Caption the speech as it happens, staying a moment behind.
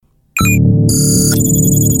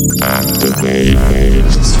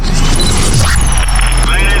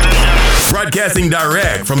Broadcasting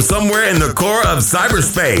direct from somewhere in the core of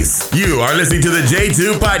cyberspace. You are listening to the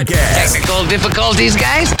J2 Podcast. Technical difficulties,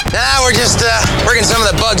 guys? Nah, we're just working some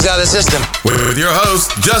of the bugs out of the system. With your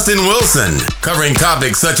host, Justin Wilson, covering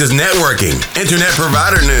topics such as networking, internet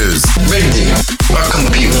provider news, Big deal. A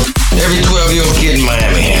computer. Every 12-year-old kid in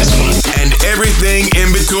Miami has one. and everything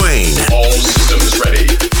in between. All systems ready.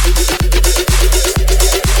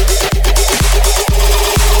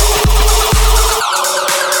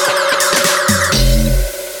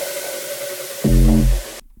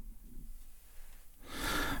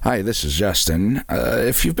 Hi, this is Justin.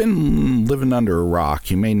 If you've been living under a rock,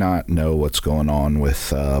 you may not know what's going on with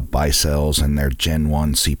Baicells and their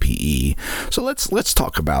Gen1 CPE. So let's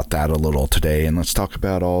talk about that a little today, and let's talk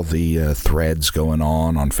about all the threads going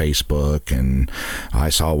on Facebook. And I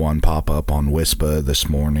saw one pop up on Whisper this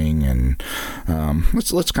morning, and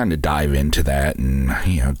let's kind of dive into that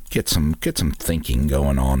and get some thinking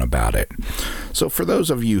going on about it. So for those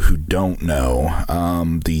of you who don't know,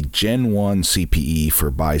 the Gen1 CPE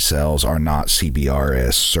for Baicells are not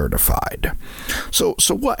CBRS certified. So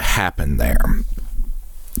what happened there?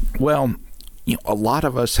 Well, a lot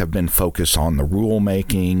of us have been focused on the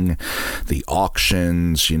rulemaking, the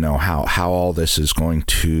auctions, how all this is going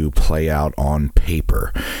to play out on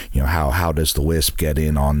paper. How does the WISP get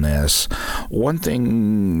in on this? One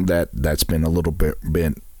thing that's been a little bit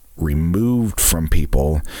removed from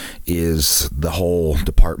people is the whole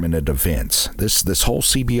Department of Defense. This whole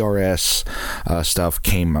CBRS stuff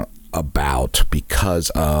came about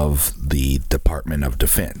because of the Department of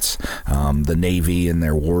Defense. The Navy and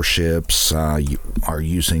their warships are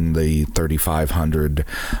using the 3500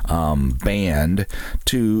 band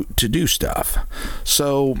to do stuff.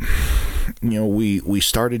 So we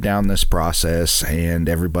started down this process, and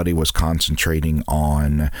everybody was concentrating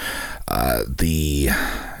on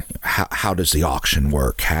how does the auction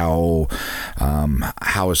work? How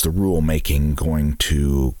is the rulemaking going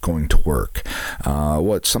to work?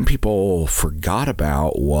 What some people forgot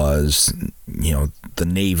about was the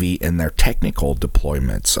Navy and their technical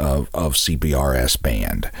deployments of CBRS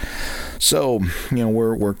band. So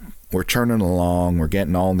we're churning along, we're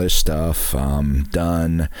getting all this stuff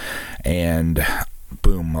done, and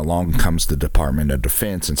boom, along comes the Department of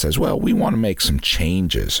Defense and says, well, we want to make some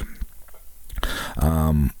changes.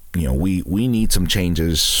 We need some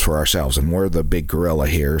changes for ourselves, and we're the big gorilla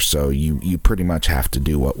here, so you pretty much have to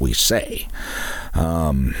do what we say.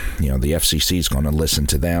 The FCC is going to listen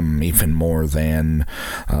to them even more than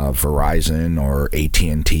Verizon or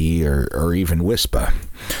AT&T or even Whisper.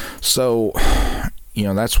 So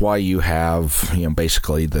that's why you have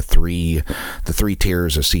basically the three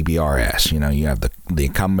tiers of CBRS. You have the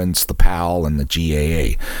incumbents, the PAL, and the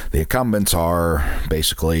GAA. The incumbents are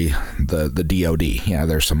basically the DoD. Yeah,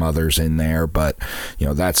 there's some others in there, but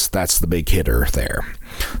that's the big hitter there.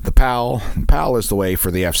 The PAL is the way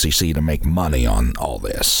for the FCC to make money on all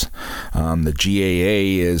this. The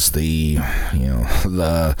GAA is the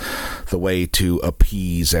way to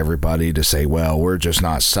appease everybody to say, well, we're just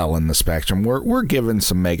not selling the spectrum. We're giving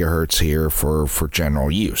some megahertz here for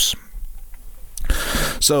general use.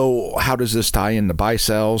 So how does this tie into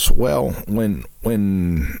Baicells? Well, when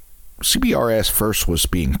CBRS first was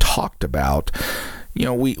being talked about,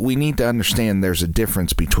 we need to understand there's a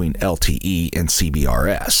difference between LTE and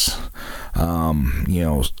CBRS.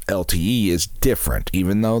 LTE is different,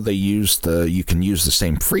 even though you can use the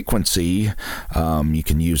same frequency. You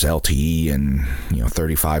can use LTE in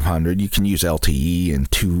 3500. You can use LTE in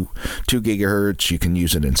 2 gigahertz. You can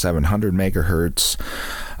use it in 700 megahertz.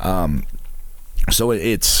 So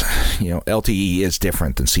it's LTE is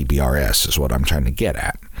different than CBRS, is what I'm trying to get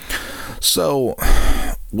at. So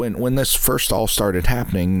when this first all started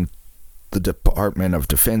happening, the Department of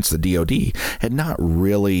Defense, the DoD, had not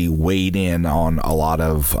really weighed in on a lot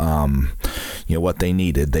of what they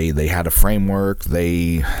needed. They had a framework.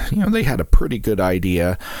 They had a pretty good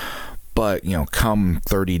idea. But, come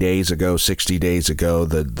 30 days ago, 60 days ago,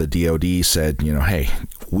 the DoD said, hey,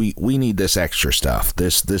 we need this extra stuff.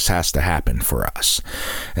 This has to happen for us.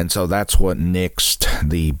 And so that's what nixed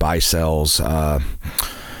the Baicells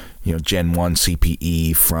Gen1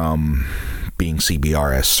 CPE from being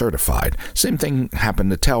CBRS certified. Same thing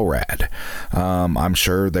happened to Telrad. I'm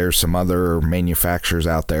sure there's some other manufacturers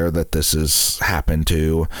out there that this has happened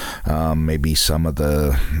to. Maybe some of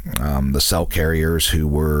the cell carriers who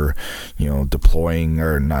were, deploying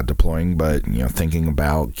or not deploying, but thinking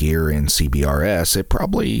about gear in CBRS. It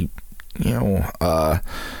probably,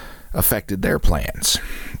 affected their plans.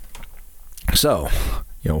 So,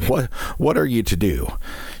 what are you to do?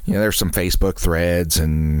 There's some Facebook threads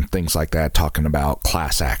and things like that talking about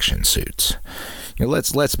class action suits.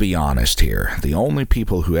 let's be honest here. The only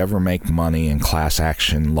people who ever make money in class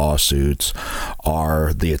action lawsuits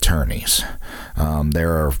are the attorneys.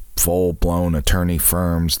 There are full-blown attorney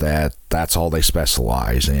firms that's all they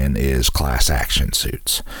specialize in is class action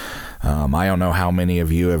suits. I don't know how many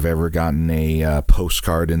of you have ever gotten a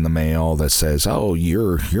postcard in the mail that says, "Oh,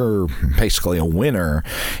 you're basically a winner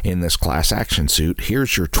in this class action suit.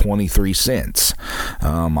 Here's your 23 cents."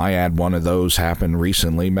 I had one of those happen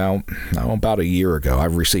recently, about a year ago.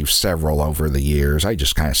 I've received several over the years. I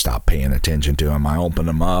just kind of stopped paying attention to them. I opened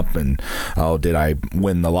them up, and did I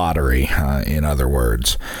win the lottery? In other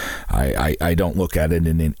words, I don't look at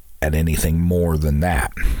it at anything more than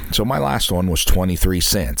that. So my last one was 23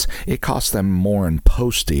 cents. It cost them more in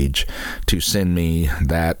postage to send me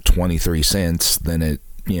that 23 cents than it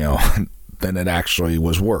actually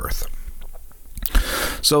was worth.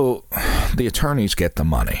 So the attorneys get the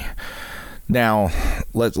money. Now,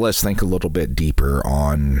 let's think a little bit deeper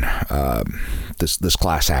on this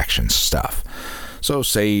class action stuff. So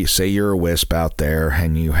say you're a WISP out there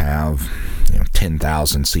and you have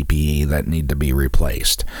 10,000 CPE that need to be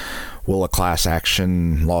replaced. Will a class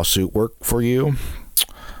action lawsuit work for you?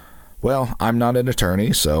 Well, I'm not an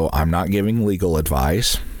attorney, so I'm not giving legal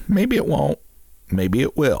advice. Maybe it won't. Maybe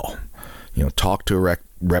it will. Talk to a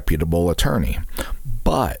reputable attorney.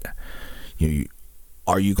 But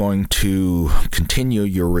are you going to continue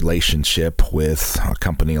your relationship with a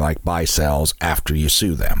company like Baicells after you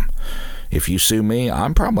sue them? If you sue me,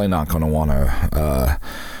 I'm probably not going to want to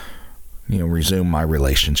resume my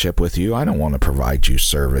relationship with you. I don't want to provide you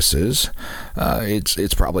services.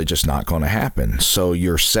 It's probably just not going to happen. So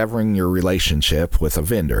you're severing your relationship with a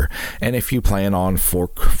vendor. And if you plan on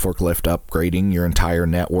forklift upgrading your entire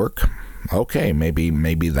network, okay,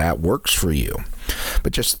 maybe that works for you.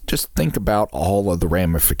 But just think about all of the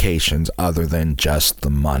ramifications other than just the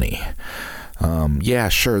money. Yeah,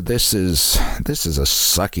 sure, this is a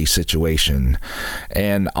sucky situation,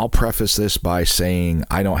 and I'll preface this by saying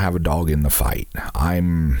I don't have a dog in the fight.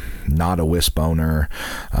 I'm not a WISP owner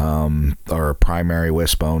or a primary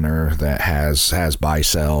WISP owner that has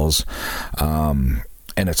Baicells,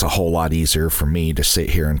 and it's a whole lot easier for me to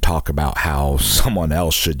sit here and talk about how someone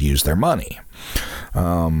else should use their money.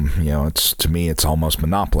 To me, it's almost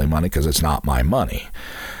monopoly money because it's not my money.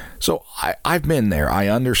 So I've been there. I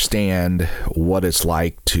understand what it's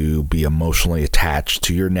like to be emotionally attached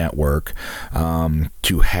to your network,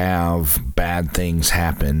 to have bad things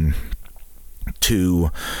happen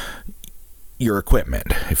to your equipment.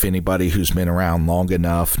 If anybody who's been around long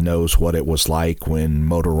enough knows what it was like when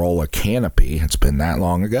Motorola Canopy, it's been that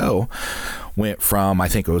long ago, went from, I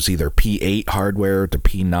think it was either P8 hardware to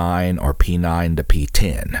P9 or P9 to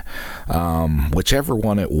P10. Whichever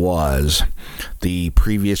one it was, the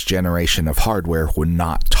previous generation of hardware would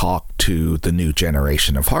not talk to the new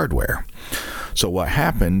generation of hardware. So what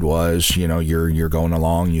happened was, you're going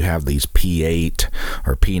along, you have these P8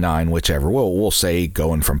 or P9, whichever. We'll say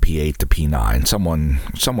going from P8 to P9.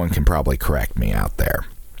 Someone can probably correct me out there.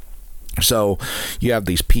 So you have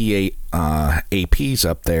these P8 APs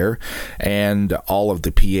up there, and all of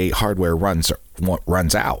the P8 hardware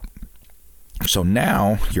runs out. So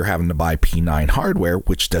now you're having to buy P9 hardware,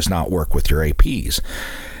 which does not work with your APs.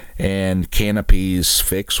 And Canopy's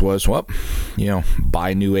fix was,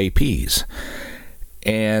 buy new APs.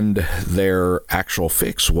 And their actual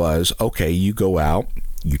fix was, okay, you go out,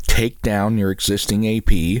 you take down your existing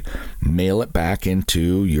AP, mail it back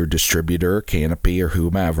into your distributor, Canopy, or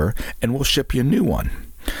whomever, and we'll ship you a new one.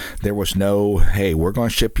 There was no, hey, we're going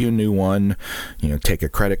to ship you a new one, take a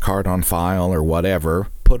credit card on file or whatever,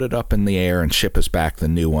 put it up in the air and ship us back the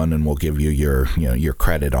new one, and we'll give you your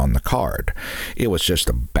credit on the card. It was just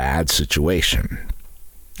a bad situation.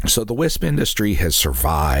 So the WISP industry has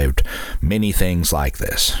survived many things like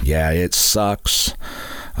this. Yeah, it sucks.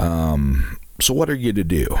 So what are you to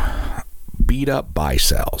do? Beat up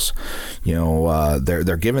Baicells.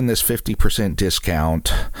 They're giving this 50%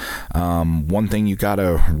 discount. One thing you got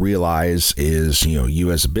to realize is,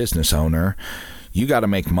 you as a business owner, you got to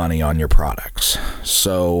make money on your products.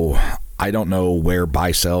 So I don't know where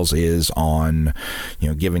Baicells is on,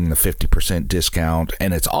 giving the 50% discount,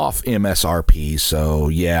 and it's off MSRP. So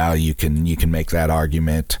yeah, you can make that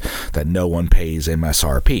argument that no one pays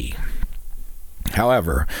MSRP.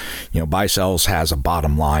 However, Baicells has a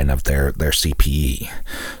bottom line of their CPE.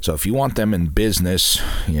 So if you want them in business,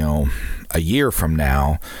 a year from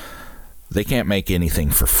now, they can't make anything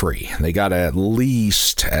for free. They got to at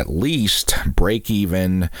least break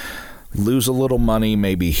even, lose a little money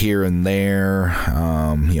maybe here and there,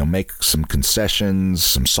 make some concessions,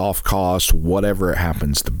 some soft costs, whatever it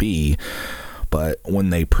happens to be. But when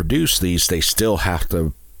they produce these, they still have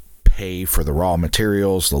to pay for the raw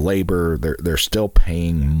materials, the labor. They're still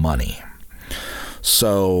paying money.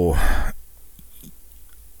 So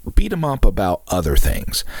beat them up about other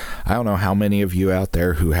things. I don't know how many of you out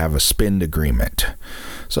there who have a spend agreement.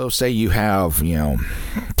 So say you have,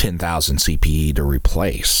 10,000 CPE to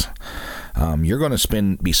replace. You're going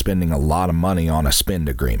to be spending a lot of money on a spend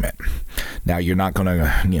agreement. Now, you're not going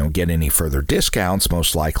to, get any further discounts,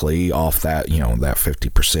 most likely, off that, that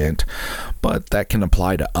 50%, but that can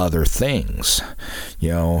apply to other things.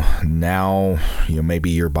 Now, maybe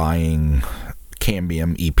you're buying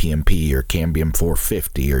Cambium EPMP or Cambium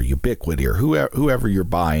 450 or Ubiquity or whoever you're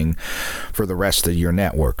buying for the rest of your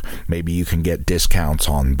network. Maybe you can get discounts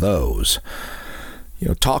on those.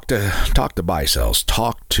 Talk to Baicells,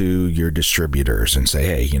 talk to your distributors and say,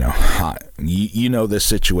 hey, you know this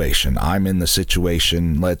situation. I'm in the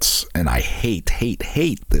situation. And I hate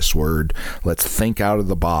this word. Let's think out of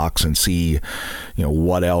the box and see,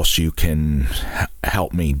 what else you can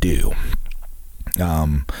help me do.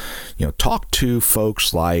 Talk to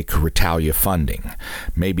folks like Retalia Funding.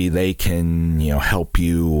 Maybe they can, help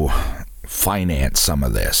you finance some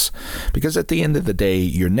of this, because at the end of the day,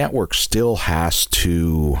 your network still has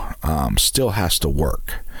to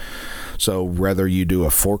work. So whether you do a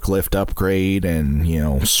forklift upgrade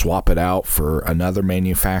and swap it out for another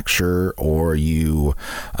manufacturer, or you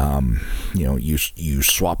swap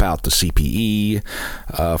out the CPE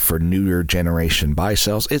for newer generation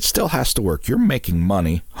Baicells, it still has to work. You're making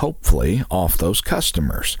money, hopefully, off those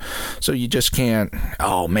customers. So you just can't,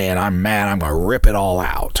 oh man, I'm mad, I'm gonna rip it all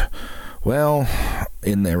out. Well,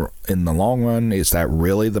 in the long run, is that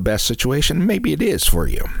really the best situation? Maybe it is for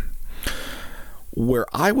you. Where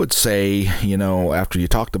I would say, after you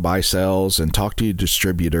talk to Baicells and talk to your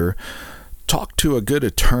distributor, talk to a good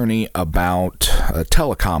attorney about a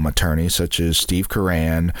telecom attorney, such as Steve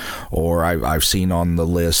Curran, or I've seen on the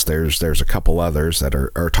list, there's a couple others that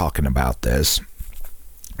are talking about this.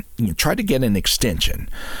 Try to get an extension.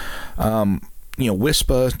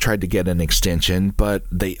 WISPA tried to get an extension, but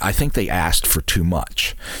I think they asked for too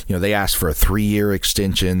much. They asked for a 3-year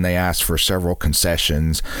extension. They asked for several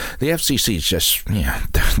concessions. The FCC is just,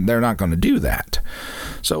 they're not going to do that.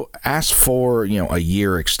 So ask for, a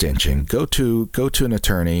year extension. Go to an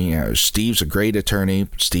attorney. Steve's a great attorney.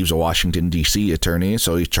 Steve's a Washington, D.C. attorney,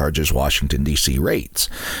 so he charges Washington, D.C. rates.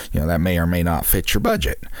 That may or may not fit your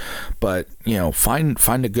budget. But,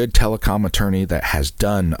 find a good telecom attorney that has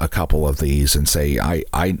done a couple of these and say,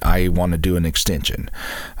 I want to do an extension.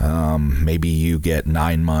 Maybe you get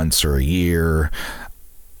 9 months or a year,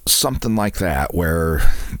 something like that, where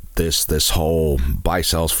this whole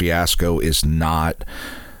Baicells fiasco is not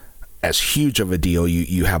as huge of a deal.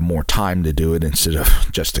 You have more time to do it instead of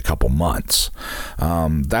just a couple months.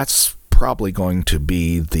 That's probably going to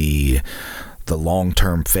be the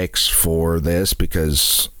long-term fix for this,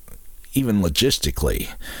 because even logistically,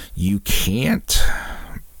 you can't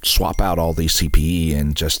swap out all these CPE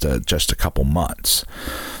in just a couple months.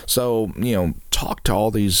 So, talk to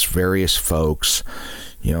all these various folks,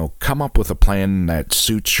 come up with a plan that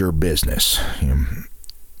suits your business.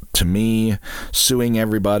 To me, suing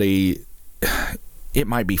everybody, it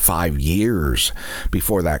might be 5 years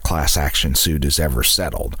before that class action suit is ever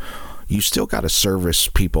settled. You still got to service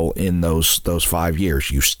people in those 5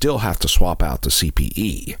 years. You still have to swap out the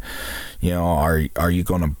CPE. Are you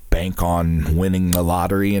going to bank on winning the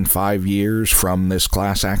lottery in 5 years from this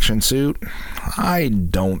class action suit? I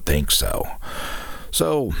don't think so.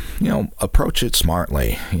 So, approach it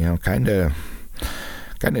smartly. Kind of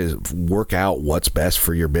work out what's best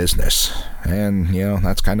for your business. And,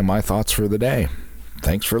 that's kind of my thoughts for the day.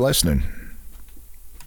 Thanks for listening.